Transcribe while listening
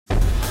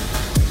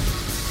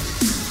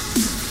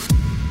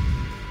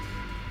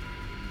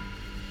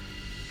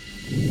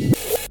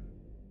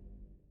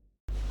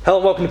Hello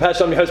and welcome to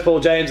Patch. I'm your host Paul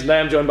James, and today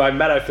I'm joined by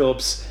Matto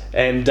Phillips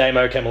and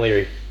Damo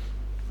Camilleri.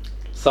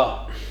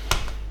 Sup?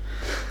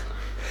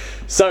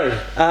 So,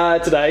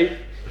 today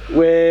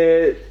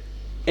we're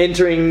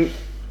entering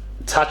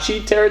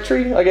touchy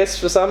territory, I guess,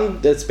 for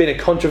some. It's been a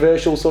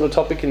controversial sort of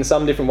topic in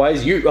some different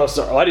ways. I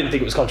didn't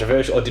think it was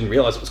controversial. I didn't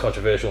realise it was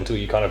controversial until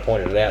you kind of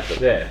pointed it out.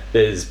 But Yeah.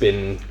 there's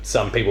been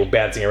some people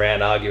bouncing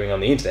around arguing on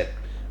the internet.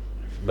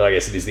 But I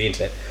guess it is the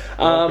internet.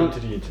 Welcome to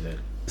the internet.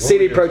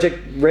 CD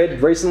Projekt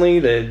Red recently,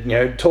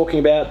 they're talking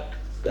about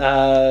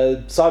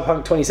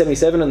Cyberpunk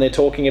 2077, and they're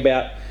talking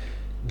about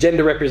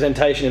gender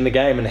representation in the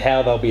game and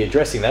how they'll be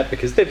addressing that,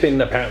 because they've been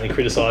apparently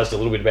criticised a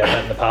little bit about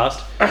that in the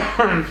past.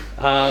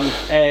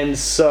 And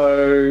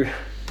so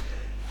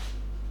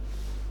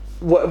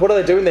what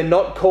are they doing? They're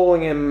not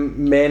calling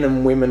them men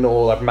and women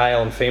or like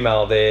male and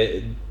female.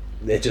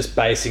 They're just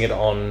basing it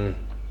on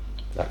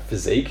like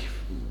physique.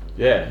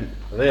 Yeah.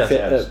 I think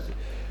that's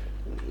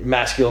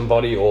Masculine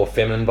body or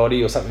feminine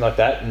body or something like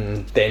that,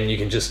 and then you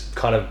can just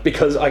kind of,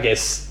 because I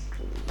guess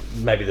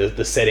maybe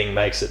the setting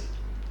makes it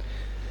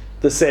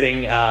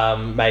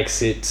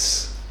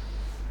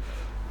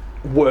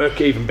work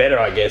even better,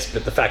 I guess.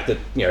 But the fact that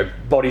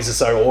bodies are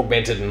so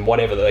augmented and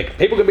whatever,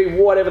 people can be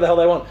whatever the hell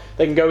they want.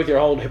 They can go with your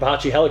whole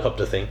Apache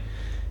helicopter thing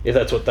if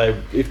that's what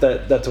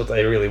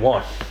they really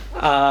want.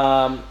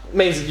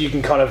 Means that you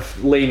can kind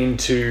of lean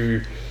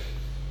into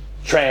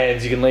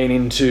trans, you can lean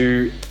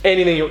into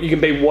anything, you can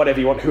be whatever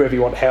you want, whoever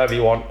you want, however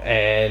you want,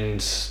 and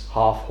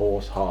half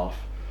horse, half.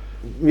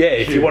 Yeah,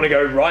 if you want to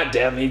go right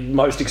down the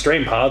most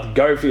extreme path,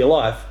 go for your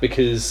life,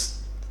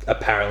 because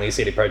apparently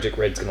CD Projekt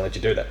Red's going to let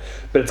you do that.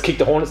 But it's kicked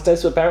the hornet's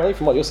nest, apparently,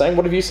 from what you're saying.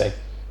 What have you seen?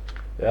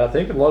 Yeah, I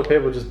think a lot of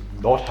people are just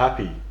not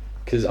happy.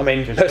 Because, I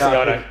mean, personally,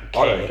 I don't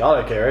care. I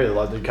don't care either.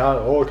 Like, they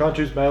can't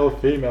choose male or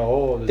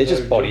female. They're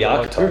just body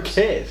archetypes.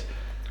 Who cares?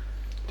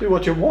 Do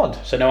what you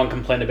want. So no one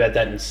complained about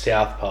that in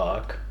South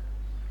Park.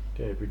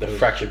 Yeah, The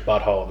fractured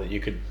butthole, that you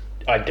could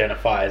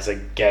identify as a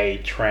gay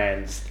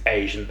trans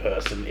Asian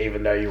person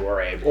even though you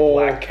were a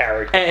black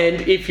character.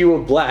 And if you were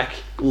black,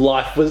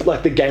 life was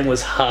like, the game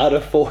was harder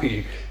for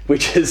you,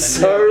 which is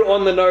so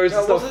on the nose.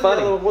 It's not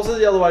funny. Was it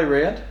the other way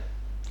around?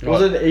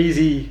 Was it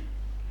easy?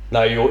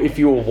 No, if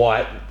you were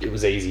white, it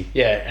was easy.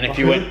 Yeah, and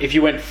if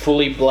you went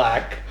fully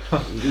black,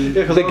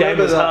 the game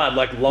was hard.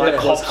 Like,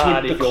 life was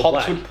hard if the you're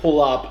cops black. would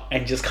pull up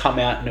and just come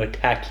out and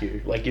attack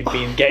you. Like, you'd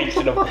be engaged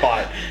in a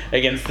fight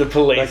against the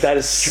police. Like, that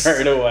is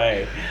straight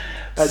away.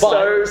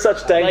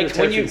 Such dangerous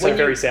territory, so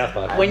very South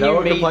Park. No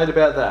one complained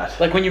about that.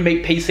 Like when you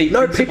meet PC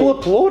No, Principal, people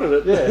applauded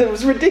it. Yeah. It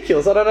was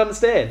ridiculous. I don't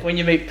understand. when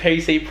you meet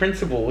PC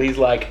Principal, he's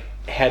like,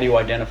 how do you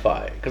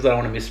identify? Because I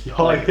don't want to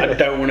I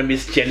don't want to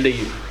misgender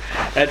you.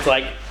 And it's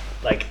like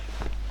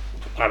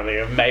I don't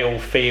know, male,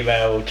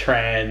 female,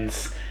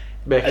 trans,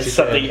 Mexican.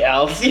 something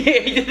else. Yeah,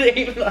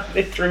 even like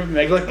they threw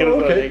Mexican or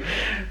something.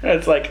 And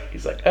it's like,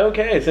 he's like,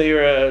 okay, so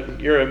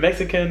you're a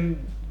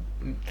Mexican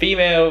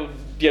female,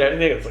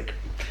 it's like,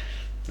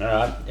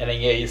 alright, and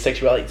then your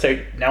sexuality. So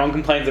no one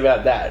complains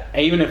about that,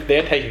 even if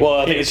they're taking.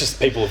 Well, I think it's just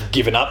people have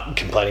given up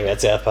complaining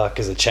about South Park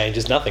because it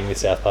changes nothing with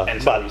South Park.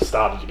 and so you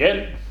started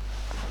again.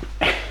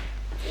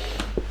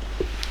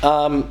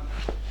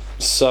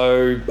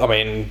 So, I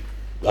mean,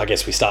 I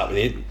guess we start with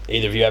it.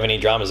 Either of you have any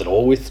dramas at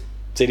all with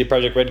CD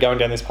Projekt Red going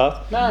down this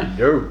path?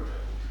 No.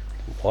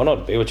 Why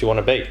not? Be what you want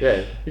to be.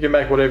 Yeah, you can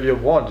make whatever you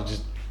want.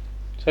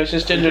 So it's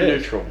just gender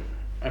neutral.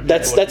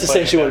 That's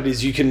essentially what it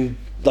is. You can,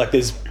 like,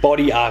 there's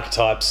body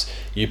archetypes.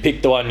 You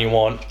pick the one you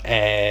want,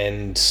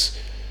 and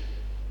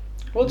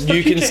Well, it's the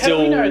you future. can How do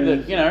we still know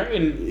that,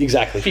 in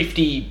exactly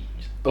 50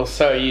 or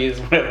so years,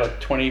 whatever,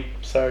 20,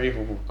 sorry,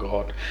 oh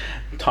God,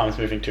 time's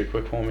moving too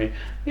quick for me.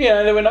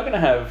 That we're not going to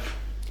have.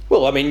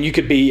 Well, I mean, you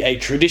could be a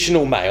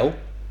traditional male,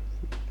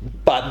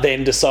 but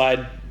then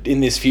decide in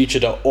this future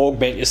to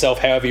augment yourself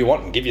however you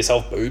want and give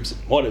yourself boobs.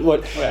 What?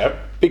 Yeah.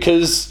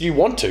 Because you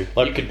want to.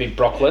 Like, You could be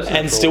Brock Lesnar.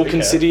 and for still all we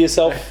consider care.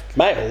 yourself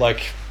male.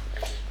 Like,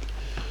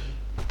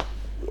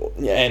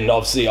 and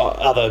obviously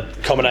other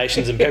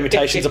combinations and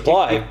permutations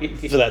apply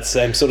for that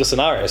same sort of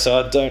scenario.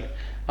 So I don't.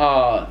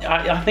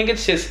 I think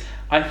it's just.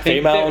 I think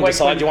Female that, and like,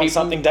 decide when you want people-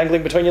 something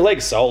dangling between your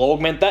legs, so I'll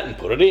augment that and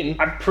put it in.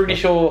 I'm pretty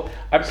sure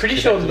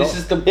this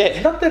is the.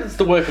 Yeah. Not that it's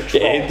the work of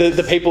trolls. Yeah,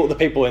 the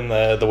people in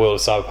the world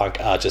of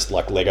Cyberpunk are just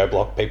like Lego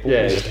block people.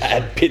 Yeah. You just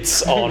add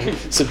bits on,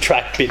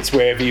 subtract bits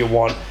wherever you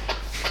want.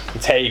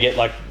 It's how you get,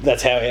 like,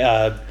 that's how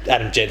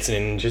Adam Jensen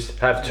in Just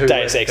have two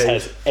Deus Ex SPs.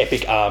 has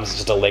epic arms. It's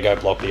just a Lego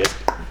block. He has,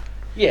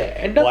 Yeah,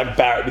 and not, like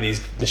Barrett with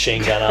his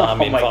machine gun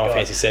arm Oh in my Final God.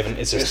 Fantasy VII.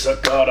 It's just I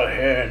got a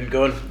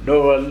handgun,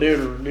 no, a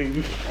little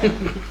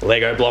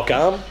Lego block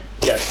arm.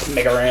 Yeah,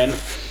 Mega Ran.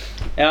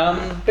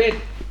 But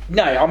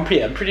no, I'm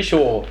pretty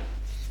sure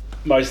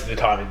most of the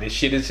time this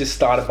shit is just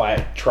started by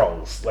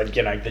trolls. Like,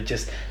 that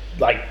just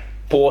like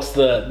force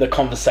the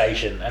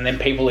conversation, and then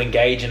people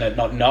engage in it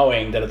not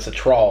knowing that it's a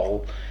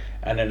troll,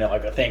 and then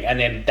like a thing, and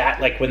then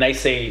that, like, when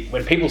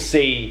people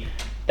see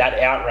that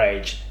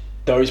outrage,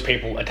 those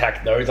people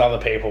attack those other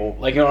people.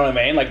 Like, you know what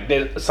I mean?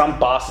 Like, some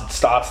bastard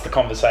starts the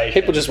conversation.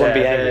 People just want to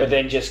be angry. but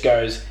then just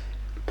goes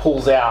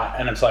pulls out,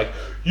 and it's like,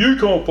 you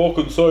can't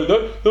fucking say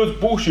that. That's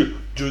bullshit.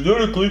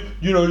 Genetically,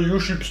 you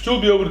should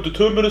still be able to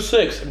determine a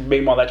sex. And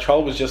meanwhile, that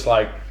troll was just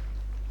like,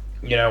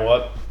 you know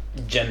what?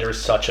 Gender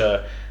is such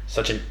an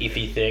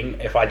iffy thing.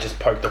 If I just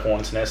poke the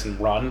hornet's nest and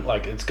run,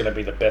 like, it's going to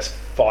be the best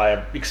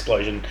fire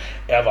explosion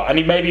ever. I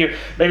mean, maybe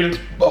it's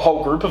a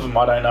whole group of them,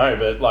 I don't know,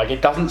 but like,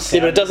 it doesn't sound...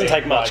 Yeah, but it doesn't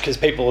take much because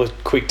people are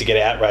quick to get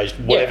outraged,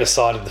 whatever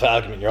side of the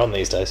argument you're on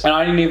these days. And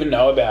I didn't even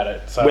know about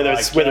it. So whether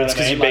it's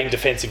because you're being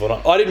defensive or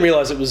not. I didn't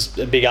realise it was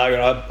a big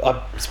argument.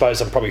 I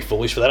suppose I'm probably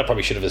foolish for that. I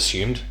probably should have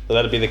assumed that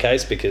that'd be the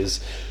case because,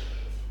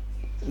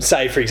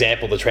 say, for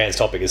example, the trans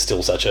topic is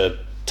still such a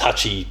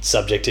touchy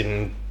subject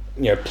in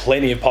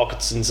plenty of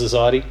pockets in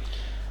society.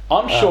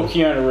 I'm sure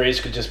Keanu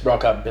Reeves could just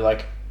rock up and be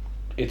like,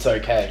 it's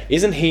okay.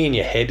 Isn't he in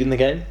your head in the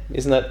game?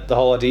 Isn't that the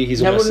whole idea?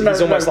 He's almost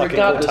like a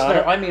Cortana.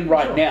 No, I mean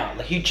right now.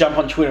 Like, you jump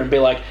on Twitter and be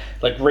like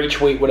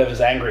retweet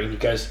whatever's angry, and he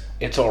goes,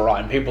 it's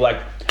alright. And people are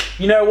like,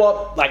 you know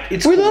what? Like,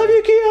 it's we cool. love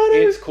you,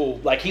 Keanu. It's cool.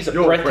 Like, he's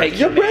breathtaking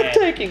You're man.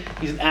 breathtaking.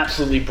 He's an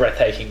absolutely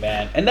breathtaking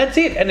man. And that's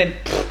it. And then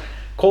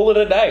call it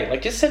a day.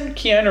 Like, just send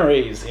Keanu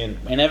Reeves in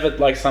whenever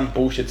like some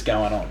bullshit's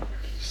going on.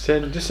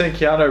 Just send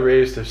Keanu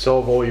Reeves to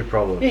solve all your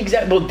problems. Yeah,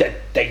 exactly. Well,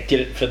 they did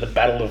it for the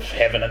Battle of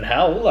Heaven and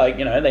Hell. Like,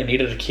 they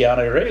needed a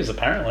Keanu Reeves,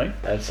 apparently.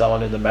 And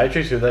someone in the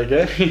Matrix, who they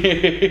get?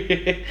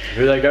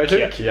 Who they go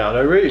to?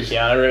 Keanu Reeves.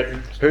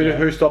 Keanu Reeves.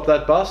 Who stopped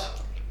that bus?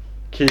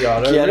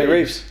 Keanu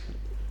Reeves.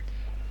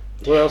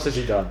 What else has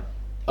he done?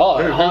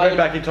 Oh, who went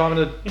back in time in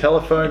the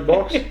telephone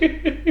box?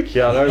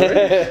 Keanu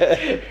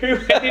Reeves. Who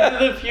went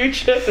into the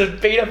future to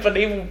beat up an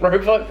evil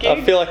robot king?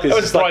 I feel like this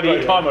is like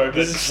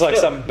like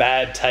some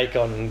bad take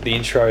on the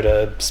intro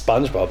to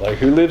SpongeBob. Like,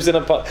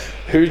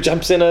 who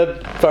jumps in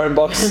a phone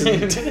box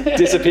and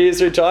disappears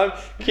through time?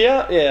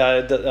 Yeah,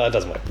 it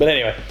doesn't work. But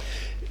anyway,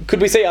 could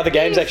we see other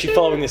games actually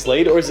following this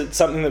lead, or is it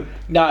something that...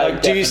 No,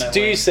 like, do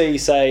you see,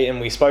 say,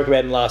 and we spoke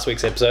about in last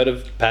week's episode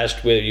of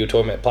Pashed, where you were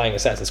talking about playing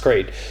Assassin's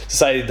Creed, to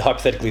say,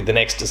 hypothetically, the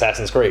next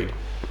Assassin's Creed,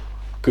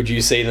 could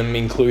you see them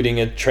including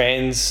a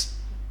trans,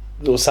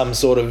 or some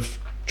sort of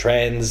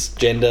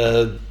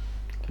transgender,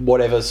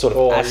 whatever sort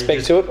of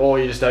aspect to it? Or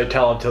you just don't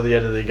tell them till the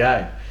end of the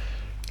game.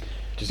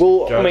 Just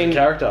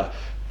character.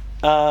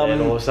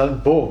 And all of a sudden,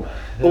 boom.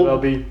 They'll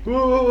be...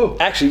 Woo.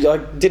 Actually, I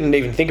didn't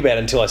even think about it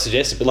until I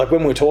suggested, but like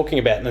when we were talking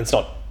about, and it's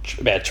not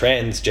about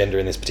transgender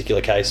in this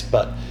particular case,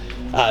 but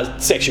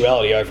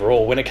sexuality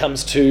overall, when it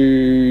comes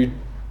to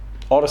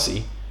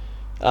Odyssey,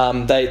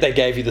 they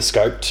gave you the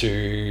scope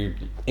to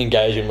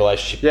engage in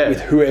relationship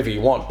with whoever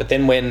you want. But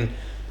then when,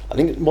 I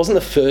think it wasn't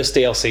the first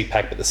DLC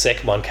pack, but the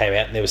second one came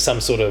out, and there was some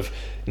sort of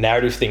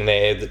narrative thing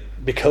there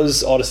that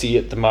because Odyssey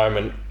at the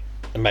moment,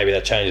 and maybe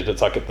that changes, but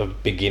it's like at the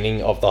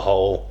beginning of the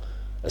whole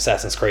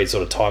Assassin's Creed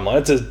sort of timeline.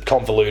 It's as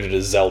convoluted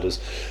as Zelda's.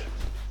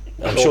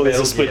 I'm sure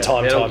there's a split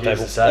timetable.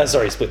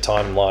 Split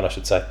timeline, I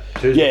should say.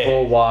 2's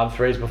before 1,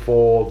 3's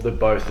before the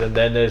both, and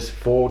then there's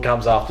 4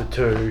 comes after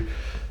 2,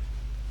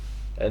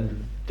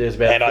 and there's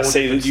about. And I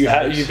see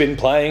that you've been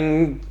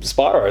playing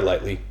Spyro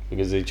lately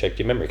because you checked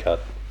your memory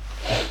card.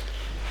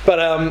 But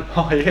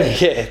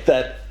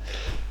that.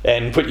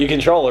 And put your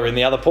controller in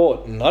the other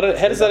port. And how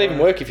does that even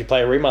work if you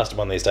play a remastered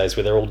one these days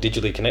where they're all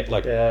digitally connected?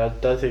 Like, I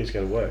don't think it's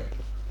going to work.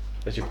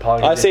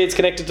 I see it's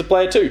connected to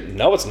Player 2.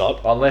 No, it's not.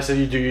 Unless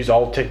you do use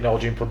old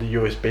technology and put the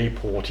USB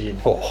port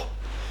in. Oh,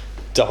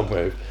 dog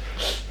move.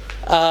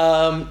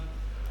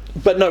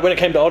 But no, when it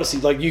came to Odyssey,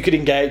 like, you could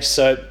engage.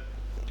 So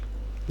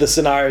the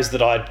scenarios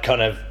that I'd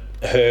kind of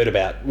heard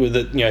about were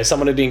that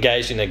someone had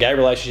engaged in a gay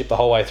relationship the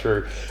whole way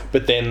through,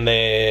 but then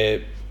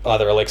they're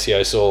either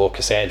Alexios or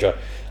Cassandra.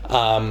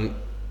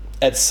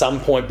 At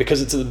some point,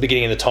 because it's at the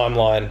beginning of the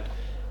timeline,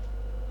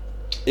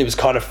 it was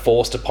kind of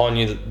forced upon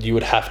you that you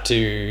would have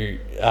to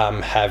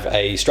have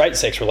a straight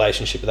sex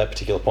relationship at that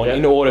particular point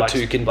in order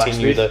to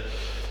continue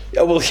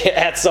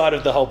outside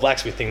of the whole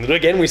blacksmith thing that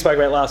again we spoke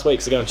about last week,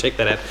 so go and check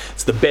that out.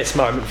 It's the best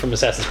moment from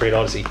Assassin's Creed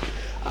Odyssey.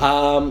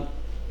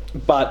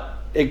 But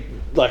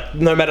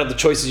no matter the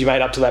choices you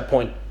made up to that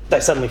point, they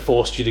suddenly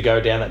forced you to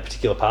go down that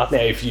particular path. Now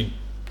if you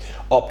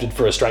opted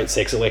for a straight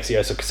sex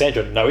Alexios or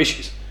Cassandra, no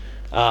issues.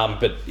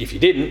 But if you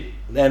didn't,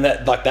 then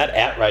that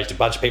outraged a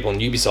bunch of people in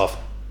Ubisoft,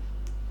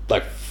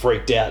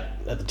 freaked out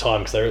at the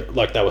time because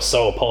they were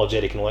so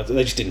apologetic and all that.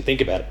 They just didn't think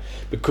about it.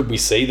 But could we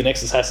see the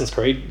next Assassin's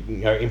Creed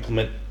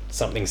implement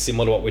something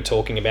similar to what we're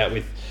talking about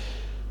with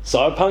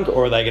Cyberpunk,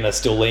 or are they going to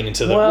still lean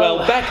into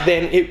well, back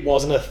then it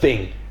wasn't a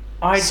thing.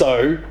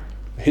 So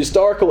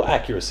historical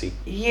accuracy.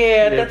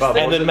 And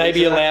then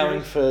maybe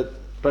allowing for.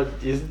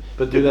 But do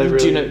they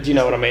really? Do you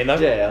know what I mean though?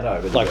 Yeah, I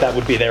know. But that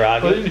would be their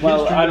argument.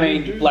 Well, I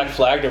mean, Black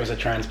Flag, there was a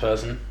trans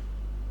person.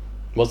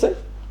 Was there?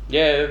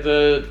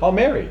 Yeah,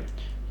 Mary.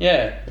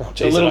 Yeah, oh,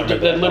 geez, the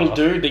little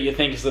dude that you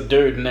think is the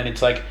dude, and then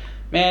it's like,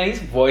 man, his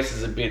voice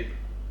is a bit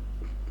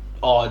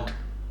odd.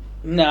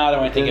 No, I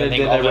don't think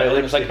anything of it.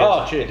 And it's like,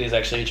 it is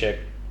actually a chick.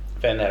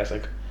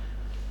 Fantastic.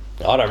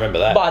 I don't remember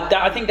that. But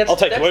I think I'll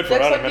take the word for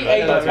it. I don't remember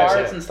that. That's like the age of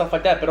pirates and stuff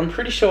like that. But I'm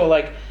pretty sure,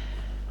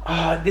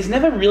 there's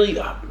never really.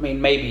 I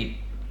mean, maybe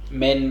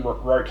men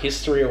wrote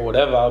history or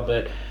whatever,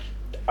 but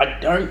I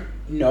don't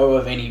know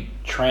of any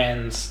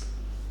trans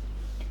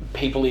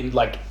people in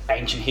like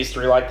ancient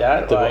history like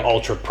that. That like, were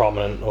ultra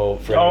prominent or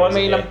for Oh, I any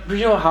mean, reason, I'm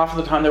pretty sure half of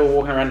the time they were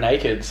walking around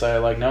naked,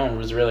 so like no one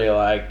was really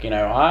like,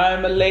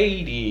 I'm a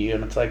lady,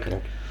 and it's like,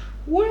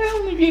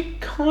 well, you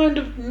kind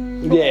of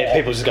not. yeah,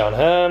 people just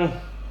going,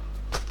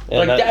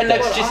 Like,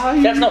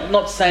 that's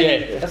not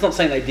saying that's not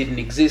saying they didn't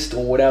exist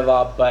or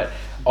whatever, but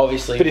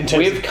obviously But in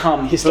terms we've of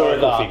come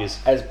historical further figures.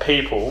 as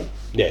people.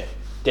 yeah.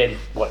 Then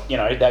what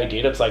they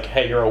did. It's like,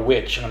 hey, you're a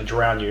witch. I'm going to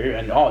drown you,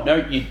 and oh no,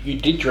 you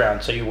did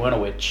drown, so you weren't a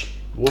witch.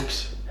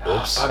 Whoops.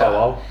 Oops. Oh,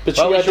 well. But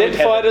Well, she at least you're with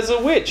identified heaven. as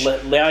a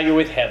witch. Now you're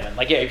with heaven.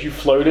 Like, yeah, if you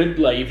floated,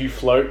 like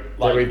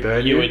They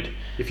reburn you. would.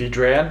 If you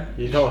drown,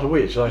 you're not a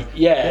witch. Like,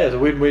 Yeah. it's a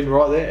win-win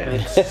right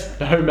there.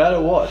 No matter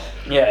what.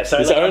 Yeah, so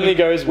This like, only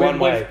goes one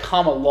way. We've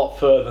come a lot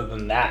further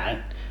than that,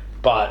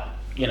 but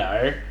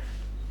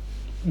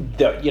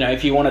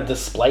if you want to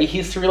display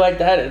history like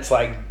that, it's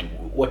like,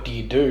 what do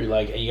you do?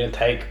 Like, are you gonna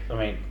take? I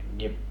mean,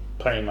 you're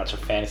pretty much a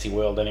fantasy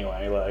world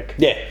anyway. Like,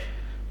 Yeah.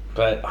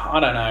 but I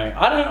don't know.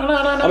 I don't know.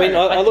 I mean,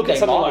 I think look at they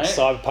something like might.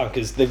 Cyberpunk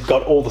as they've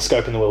got all the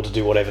scope in the world to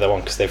do whatever they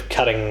want because they're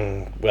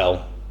cutting,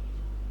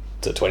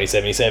 to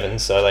 2077,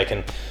 so they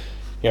can,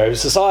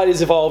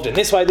 society's evolved in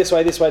this way,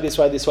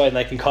 and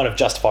they can kind of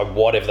justify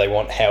whatever they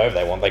want, however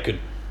they want. They could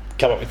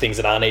come up with things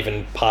that aren't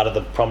even part of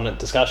the prominent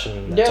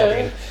discussion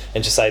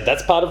and just say,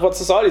 that's part of what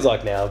society's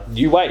like now.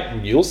 You wait,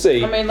 you'll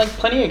see. I mean, like,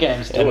 plenty of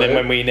games do and then it.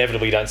 when we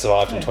inevitably don't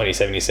survive from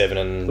 2077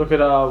 and... Look at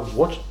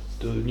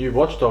the new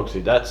Watch Dogs.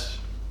 That's...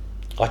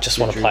 I just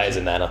want to play as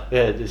a Nana.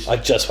 Yeah, I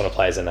just want to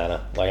play as a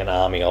Nana, like an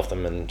army of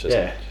them, and just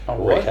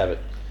wreak havoc.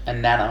 A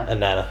nana. A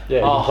Nana. Yeah.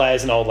 You can play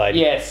as an old lady.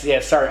 Yes,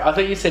 sorry. I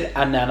thought you said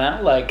a nana.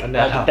 Like, a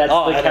nana. like that's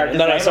the character's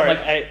name. sorry.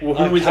 I'm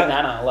like, who is a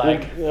nana?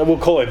 Like, we'll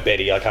call her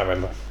Betty. I can't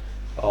remember.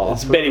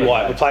 It's Betty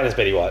White. We're playing as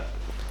Betty White.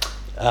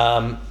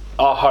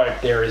 I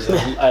hope there is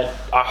I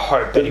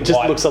hope Betty It just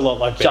White looks a lot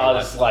like Betty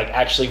does White. like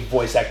actually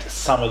voice act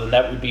some of them.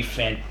 That would be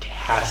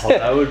fantastic.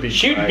 That would be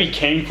She'd great. be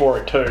keen for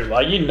it too.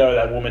 Like,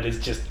 that woman is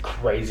just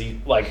crazy.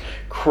 Like,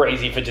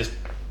 crazy for just.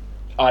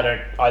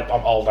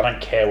 I'm old. I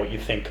don't care what you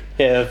think.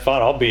 Yeah,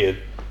 fine. I'll be an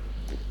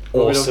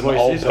awesome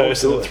old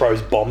person that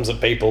throws bombs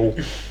at people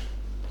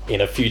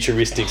in a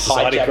futuristic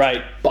society. Hijack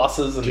Great.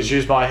 buses and Just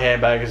use my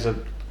handbag as a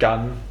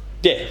gun.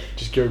 Yeah.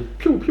 Just go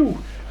pew pew.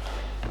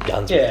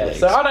 Guns with yeah. legs.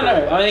 So I don't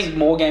know. I think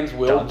more games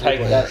will Guns take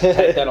with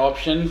that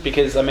option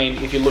because I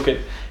mean, if you look at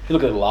The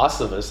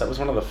Last of Us, that was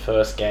one of the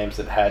first games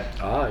that had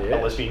a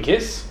lesbian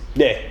kiss.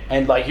 Yeah.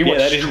 And like you watch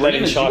they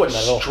didn't shy from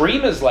that at all.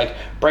 streamers like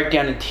break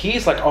down in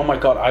tears, like, oh my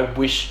god, I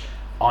wish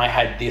I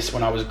had this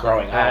when I was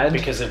growing up And-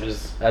 because it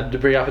was. And to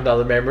bring up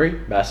another memory,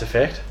 Mass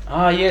Effect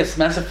Yes,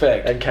 Mass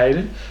Effect. and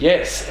Caden.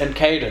 Yes, and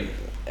Caden.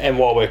 And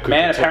while we're quickly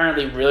Man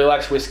apparently really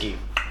likes whiskey.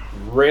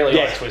 Really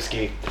likes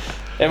whiskey.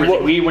 And Really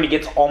what- weird when he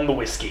gets on the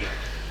whiskey.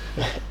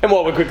 And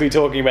while we're quickly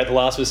talking about The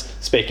Last of Us,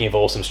 speaking of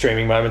awesome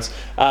streaming moments,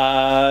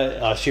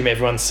 I assume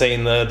everyone's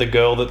seen the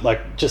girl that,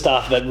 like, just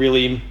after that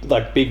really,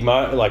 like, big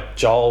moment, like,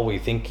 Joel, we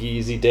think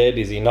is he dead,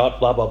 is he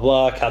not, blah, blah,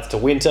 blah, cuts to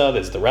winter,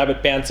 there's the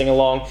rabbit bouncing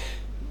along.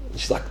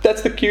 She's like,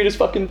 that's the cutest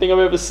fucking thing I've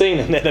ever seen.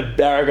 And then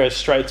a arrow goes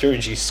straight through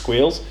and she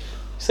squeals.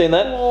 Seen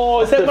that? Oh,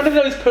 is that one of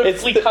those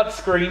perfectly cut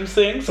screams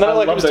things? No, I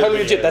like, it love was those totally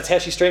legit. videos. That's how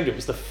she streamed it. It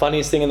was the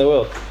funniest thing in the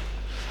world.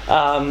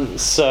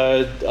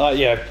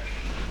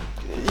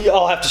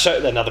 I'll have to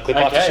show another clip.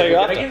 I'll have to Okay, show you we're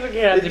after. gonna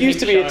have to It used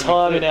to keep be a showing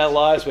time me in our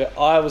lives where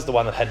I was the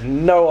one that had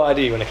no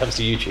idea when it comes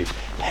to YouTube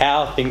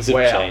how things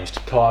have changed.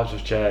 Times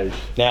have changed.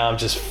 Now I'm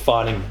just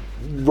finding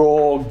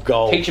raw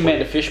gold. Teach a man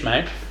to fish,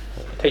 mate.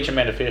 Teach a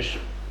man to fish.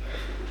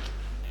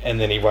 And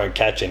then he won't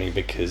catch any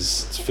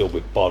because it's filled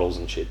with bottles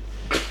and shit.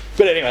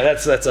 But anyway,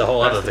 that's a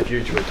whole other That's the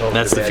thing. future we're talking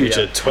That's the about,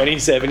 future. yeah.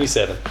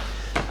 2077.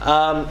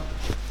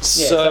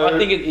 So I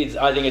think it is.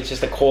 I think it's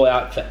just a call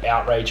out for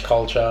outrage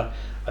culture.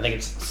 I think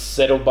it's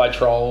settled by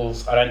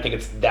trolls. I don't think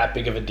it's that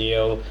big of a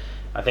deal.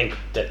 I think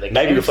that the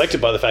maybe games-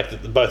 reflected by the fact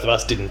that both of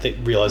us didn't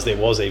realise there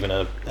was even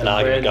an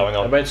argument going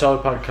on. And when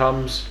Cyberpunk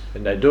comes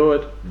and they do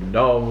it,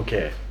 no one will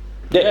care.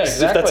 Yeah, Yeah, 'cause if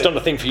that's exactly. not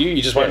a thing for you,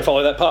 you just won't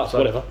follow that path. So-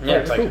 Whatever. Yeah,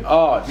 it's like,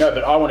 oh no,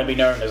 but I want to be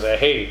known as a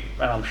he,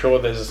 and I'm sure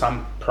there's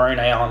some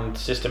pronoun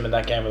system in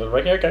that game with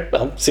like, okay.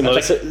 Well, similar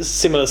to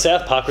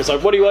South Park, where it's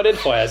like, what do you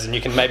identify as? And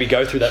you can maybe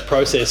go through that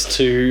process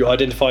to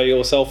identify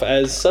yourself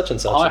as such and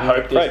such. I And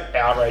hope great. there's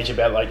outrage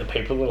about like the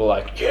people that are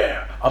like,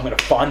 yeah, I'm gonna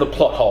find the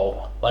plot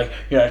hole. Like,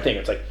 thing.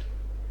 It's like,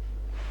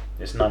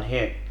 there's none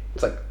here.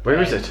 It's like,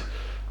 Where is it?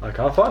 I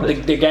can't find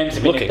it. The game's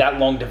been Looking. in that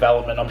long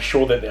development. I'm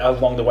sure that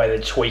along the way they're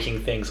tweaking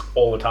things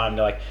all the time.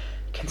 They're like,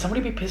 can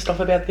somebody be pissed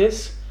off about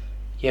this?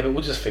 Yeah, but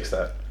we'll just fix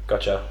that.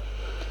 Gotcha.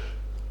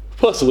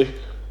 Possibly.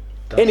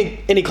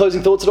 Any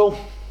closing thoughts at all?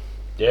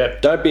 Yeah.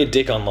 Don't be a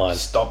dick online.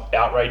 Stop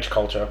outrage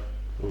culture.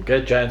 We'll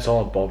get Jay and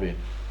Silent Bob in.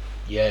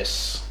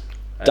 Yes.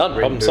 And Done.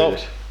 Problem reboot solved.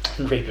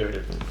 it. Reboot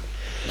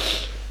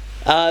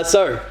it.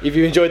 So, if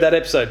you enjoyed that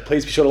episode,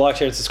 please be sure to like,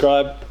 share, and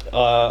subscribe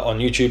on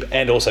YouTube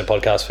and also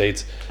podcast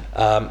feeds.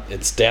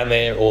 It's down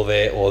there, or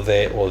there, or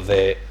there, or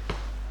there.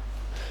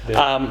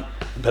 Yeah.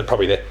 But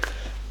probably there,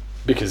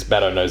 because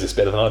Matto knows this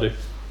better than I do.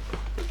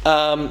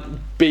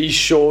 Be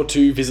sure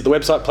to visit the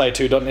website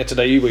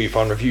player2.net.au where you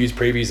find reviews,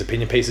 previews,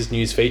 opinion pieces,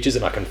 news, features,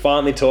 and I can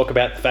finally talk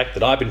about the fact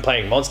that I've been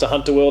playing Monster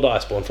Hunter World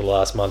Iceborne for the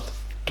last month.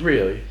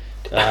 Really?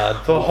 For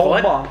a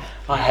whole month?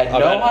 I had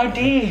no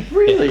idea.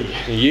 Really?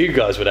 You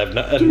guys would have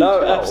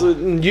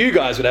you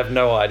guys would have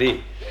no idea.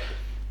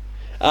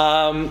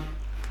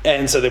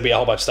 And so there'll be a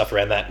whole bunch of stuff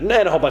around that, and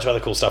a whole bunch of other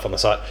cool stuff on the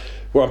site.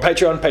 We're on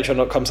Patreon,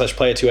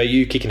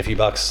 patreon.com/player2au, kicking a few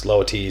bucks,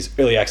 lower tiers,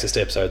 early access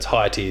to episodes,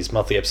 higher tiers,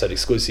 monthly episode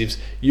exclusives.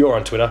 You're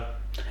on Twitter.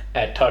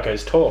 At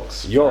Taco's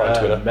Talks. You're on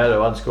Twitter.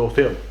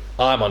 Matto_Phil.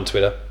 I'm on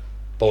Twitter.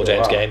 Ball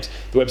James Games.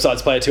 The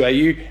website's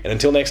player2au, and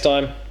until next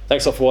time,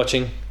 thanks all for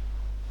watching.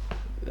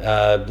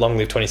 Long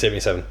live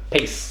 2077.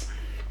 Peace.